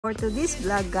For today's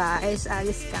vlog guys,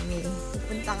 alis kami.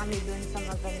 Pupunta kami dun sa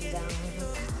magandang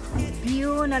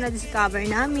view na na-discover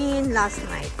namin last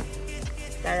night.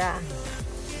 Tara,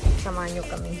 samahan nyo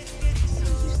kami.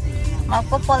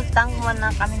 Magpupultang muna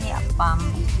kami ni Apam.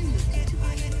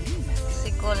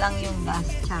 Kasi kulang yung gas.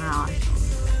 Charot.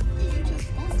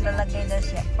 Maglalagay na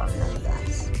si Apam ng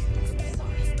gas.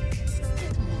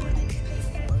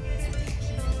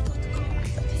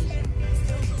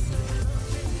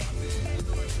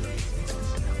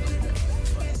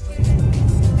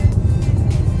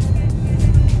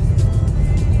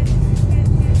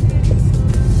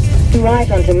 Right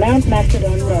onto Mount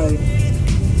Macedon Road.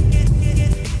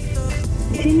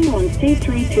 Continue on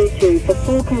C322 for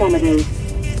 4 kilometers.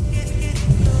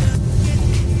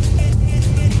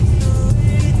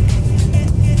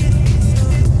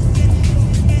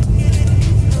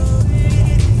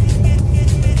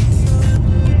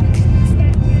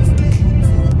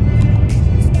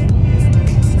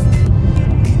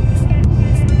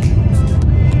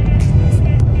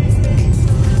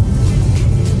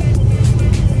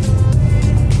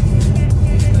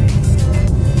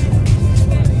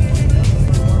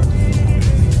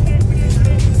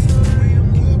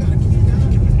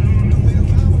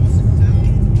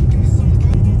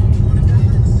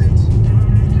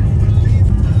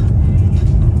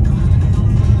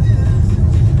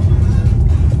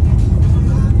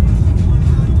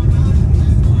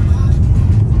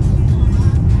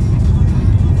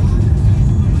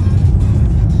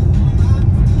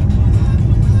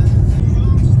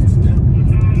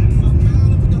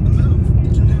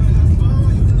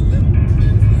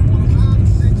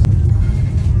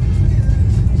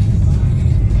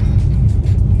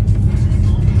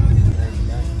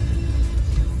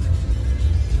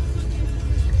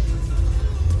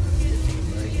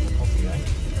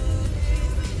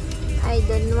 I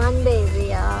don't want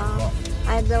baby,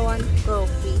 I don't want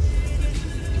coffee.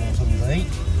 Want something to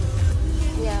eat?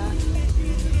 Yeah.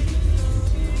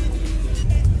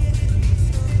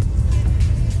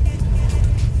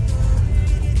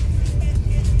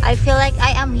 I feel like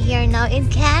I am here now in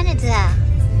Canada.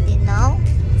 You know?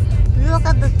 Look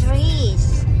at the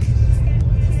trees.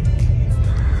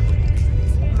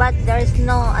 But there's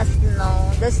no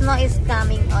snow. The snow is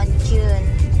coming on June,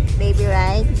 baby,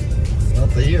 right? Not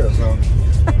the year, so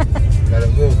got a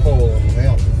little cold on the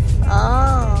mountain.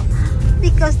 Oh,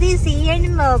 because this year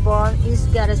in Melbourne is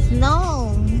got a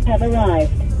snow. Have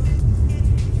arrived.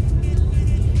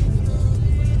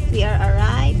 We are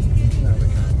arrived. No, we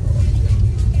can't arrive yet.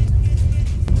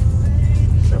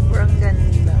 Sobrang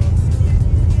ganda.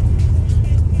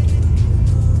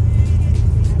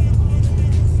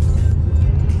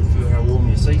 Feel how warm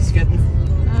your seat's getting?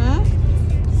 Hmm?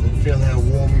 Feel how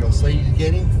warm your seat is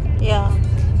getting? Yeah.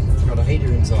 It's got a heater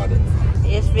inside it.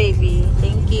 Yes, baby.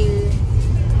 Thank you.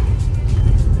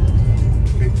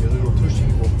 Keep your little tushy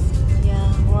warm. Yeah.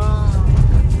 Wow.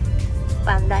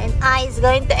 Panda and I is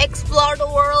going to explore the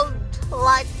world.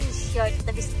 Life is short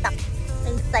to be stuck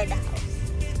inside the house.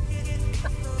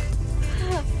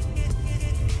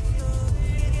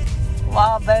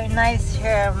 Wow, very nice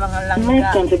here, mga Left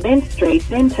langga. onto Bent Street,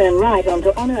 then turn right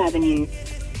onto Honor Avenue.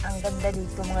 Ang ganda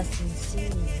dito mga sisi.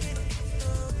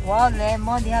 Wow,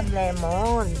 lemon. They have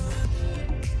lemon.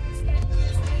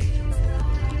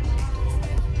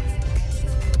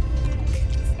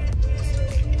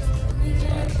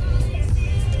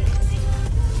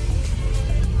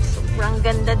 Sobrang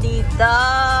ganda dito.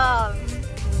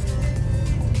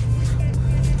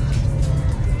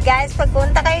 Guys,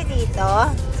 pagpunta kayo dito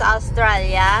sa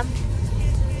Australia,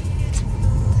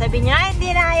 sabi niya,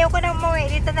 hindi na, ayaw ko na umuwi.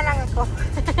 Dito na lang ako.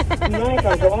 Right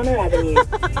onto Honor Avenue.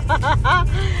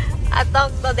 I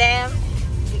talk to them.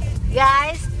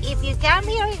 Guys, if you come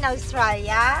here in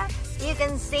Australia, you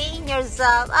can say in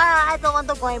yourself, I don't want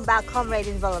to go back home right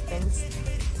in Philippines.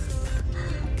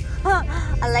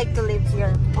 I like to live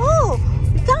here. Oh,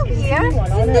 we come here.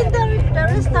 And then the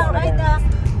restaurant, right? The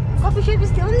coffee shop is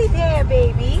only there,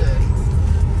 baby.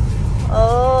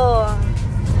 Oh.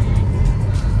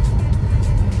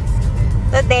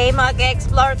 Today,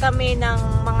 mag-explore kami ng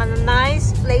mga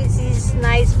nice places,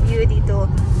 nice view dito.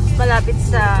 Malapit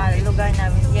sa lugar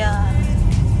namin. Yeah.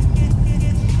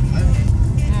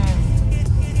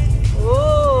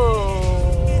 Oh.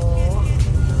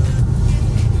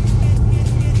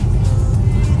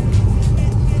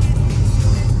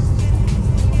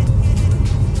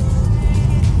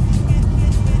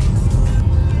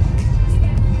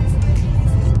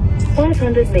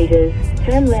 $500 meters.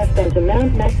 Turn left onto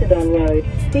Mount Macedon Road.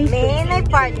 Me and my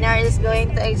partner is going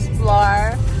to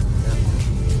explore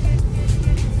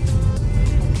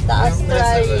the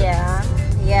Australia.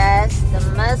 Yes, the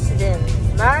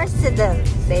MACEDON,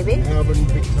 baby. Melbourne,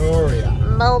 Victoria.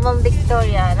 Melbourne,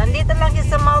 Victoria. Nandito lang siya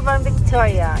sa Melbourne,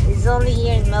 Victoria. It's only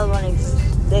here in Melbourne, Turn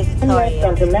left Victoria.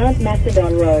 onto Mount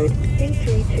Macedon Road,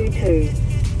 C322.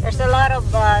 There's a lot of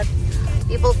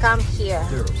people come here.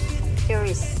 Tourists.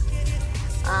 Tourists.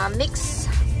 Mixed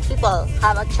people.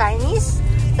 Have a Chinese,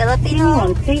 Continue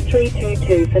on Filipino.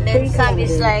 C322 for 3 Then some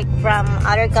is kilometers. like from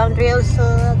other countries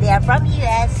also. They are from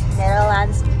US,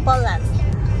 Netherlands, Poland.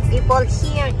 People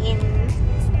here in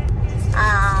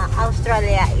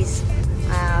Australia is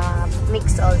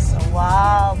mixed also.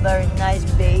 Wow, very nice,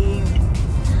 babe.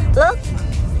 Look,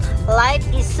 life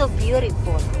is so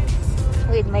beautiful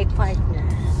with my partner.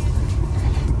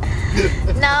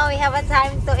 Now we have a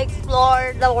time to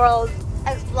explore the world,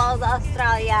 explore the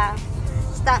Australia.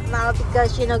 Start now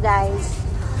because you know, guys,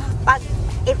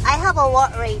 if I have a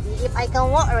walk ready, if I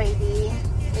can walk ready,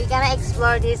 we're gonna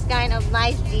explore this kind of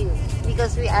nice view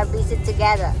because we are busy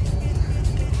together.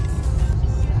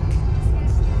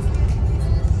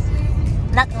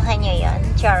 Nakuha niyo yun,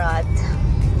 Charot?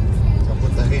 I'll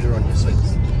put the heater on your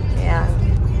seats. Yeah.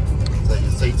 So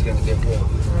your seat's going to get warm.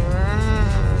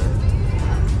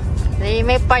 Then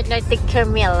my partner take care of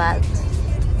me a lot.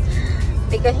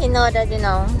 Because he know that, you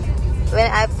know, when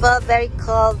I felt very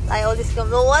cold, I always come,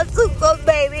 oh, what's so cold,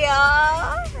 baby?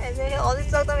 And then he always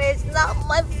talk to me, it's not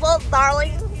my fault,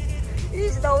 darling.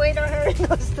 This is the weather here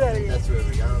in Australia. That's where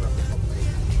we're going up the top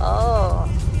there. Oh.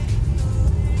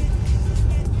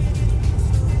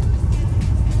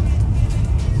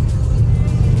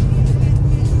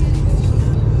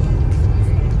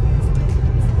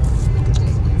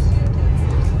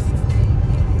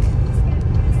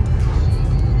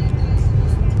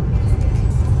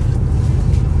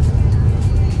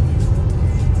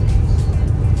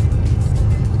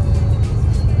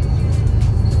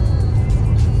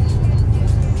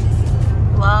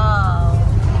 Wow.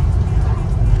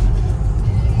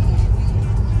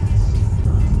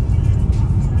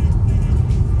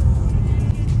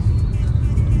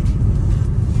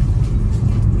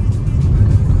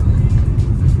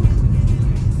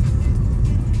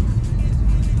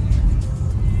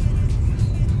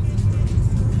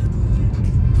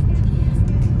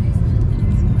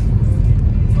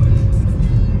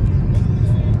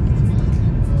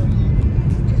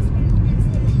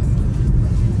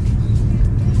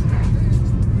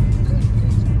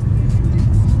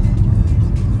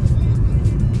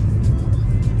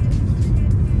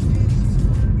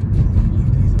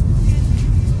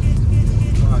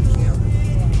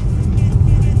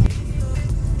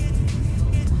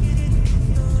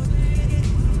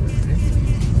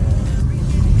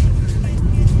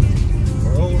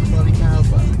 We're all bloody cars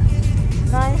back.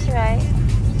 Nice, right?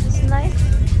 It's nice.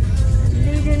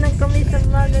 Dito na kami sa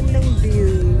magandang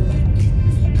view.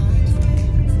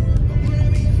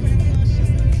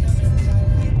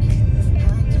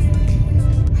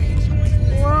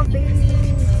 Wow, baby.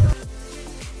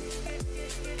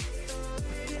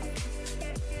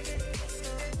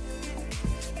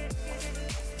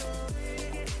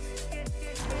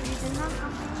 Dito na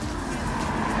kami.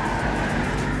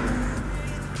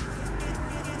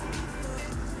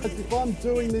 If I'm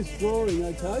doing this drawing,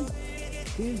 okay,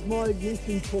 here's my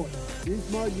ignition point. Here's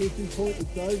my ignition point,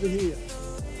 it's over here.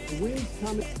 The wind's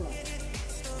coming from.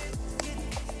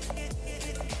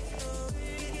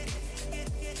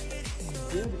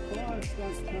 Yeah, the fire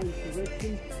front changed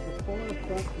direction. The fire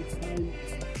front became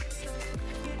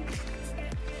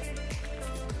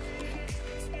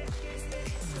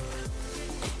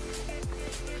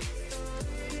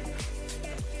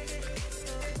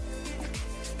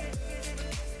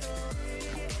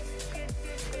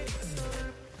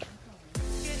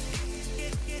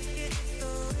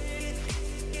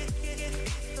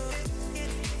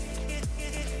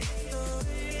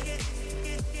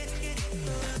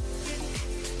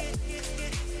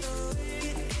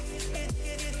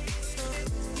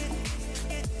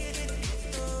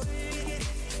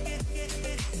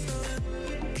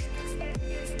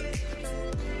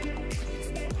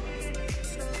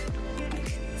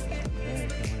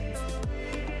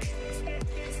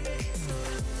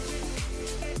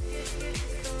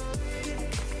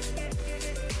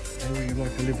How would you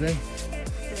like to live there?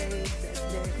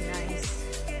 Very nice.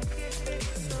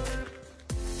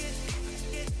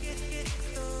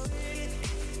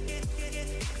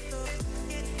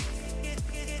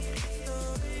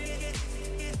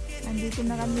 Nandito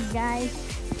na kami, guys.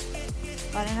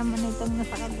 Para naman itong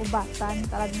nasa kagubatan.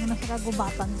 Talagang nasa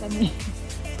kagubatan kami.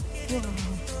 Wow.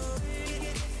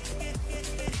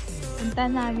 Punta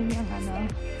namin yung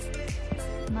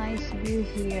nice view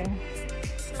here.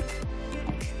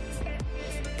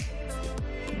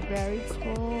 very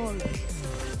cold.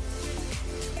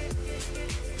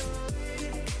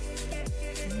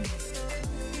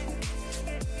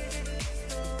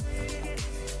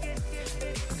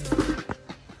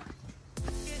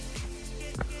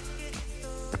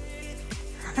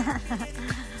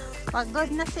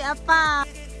 Pagod na si Apa.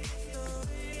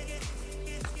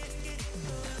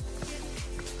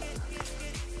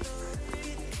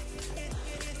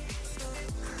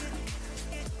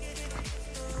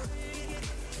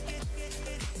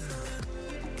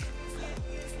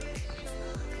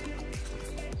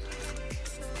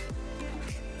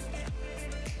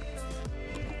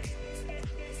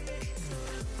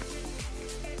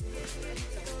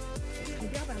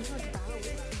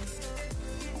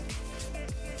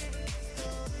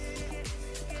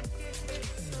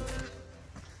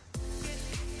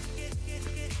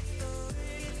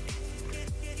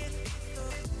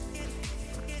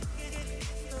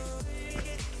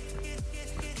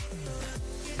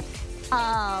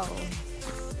 Wow.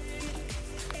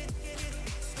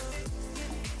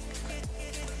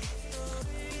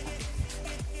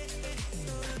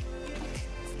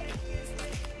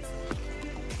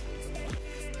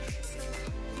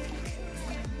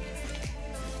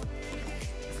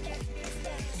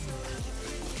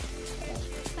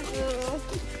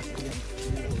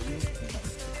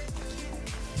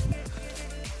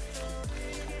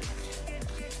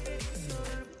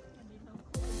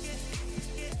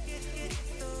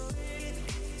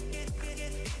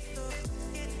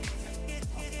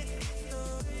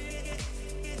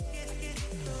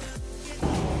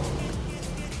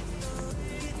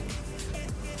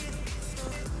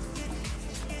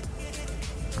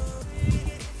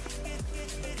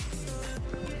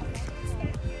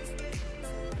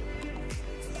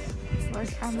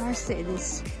 Where's our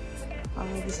Mercedes? Oh,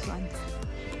 this one.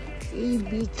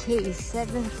 ABK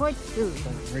 742.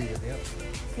 Read it out.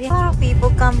 A lot of people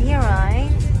come here,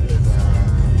 right? There's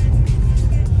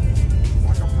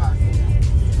like a pack.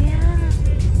 Yeah.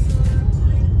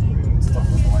 Stuff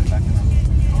on the way back in.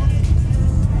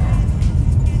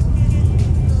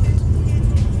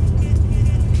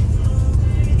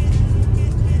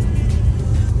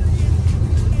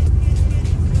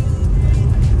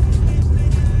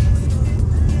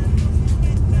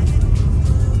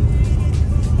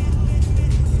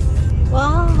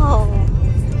 Wow.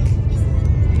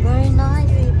 Very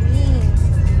nice, baby.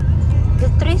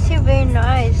 The trees here very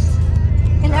nice.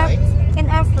 In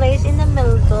our place in the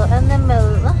Milton,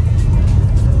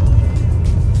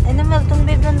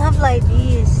 we don't have like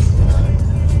this.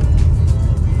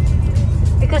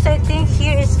 Because I think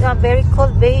here is very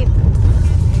cold, babe.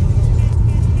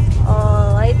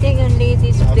 Oh, I think only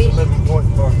this place. It's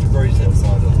 11.5 degrees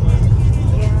outside at the moment.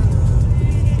 Yeah.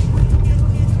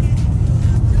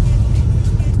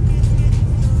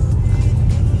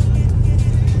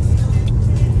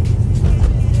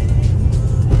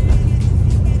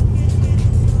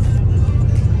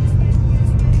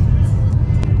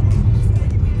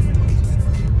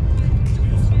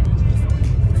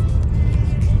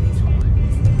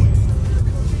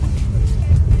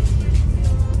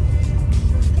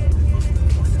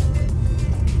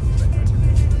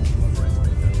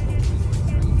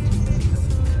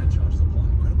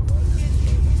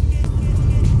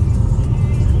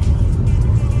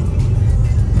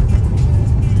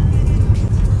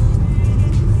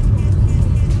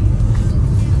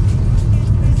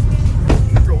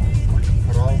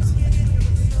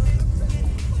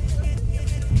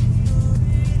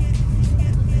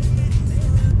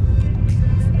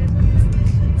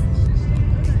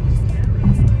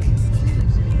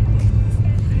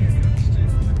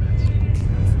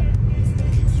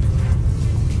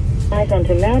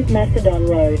 Onto Mount Macedon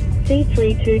Road,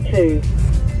 C322.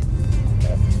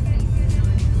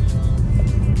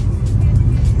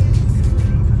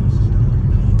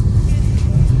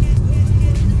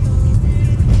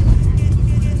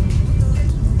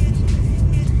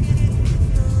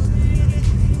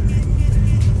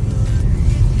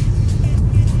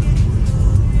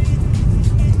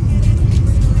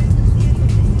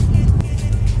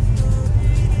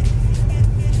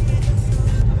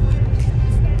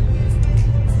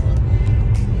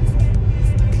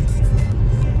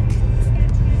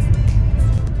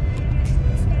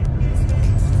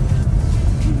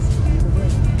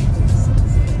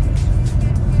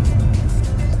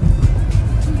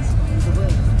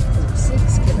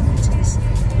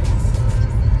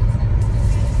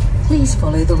 Please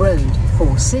follow the road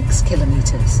for 6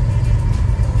 kilometers.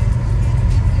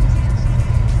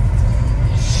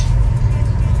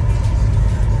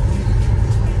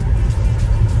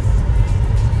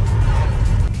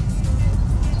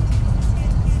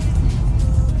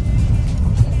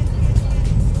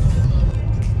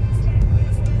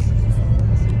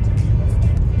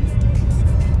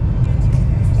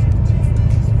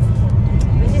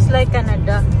 like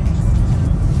Canada.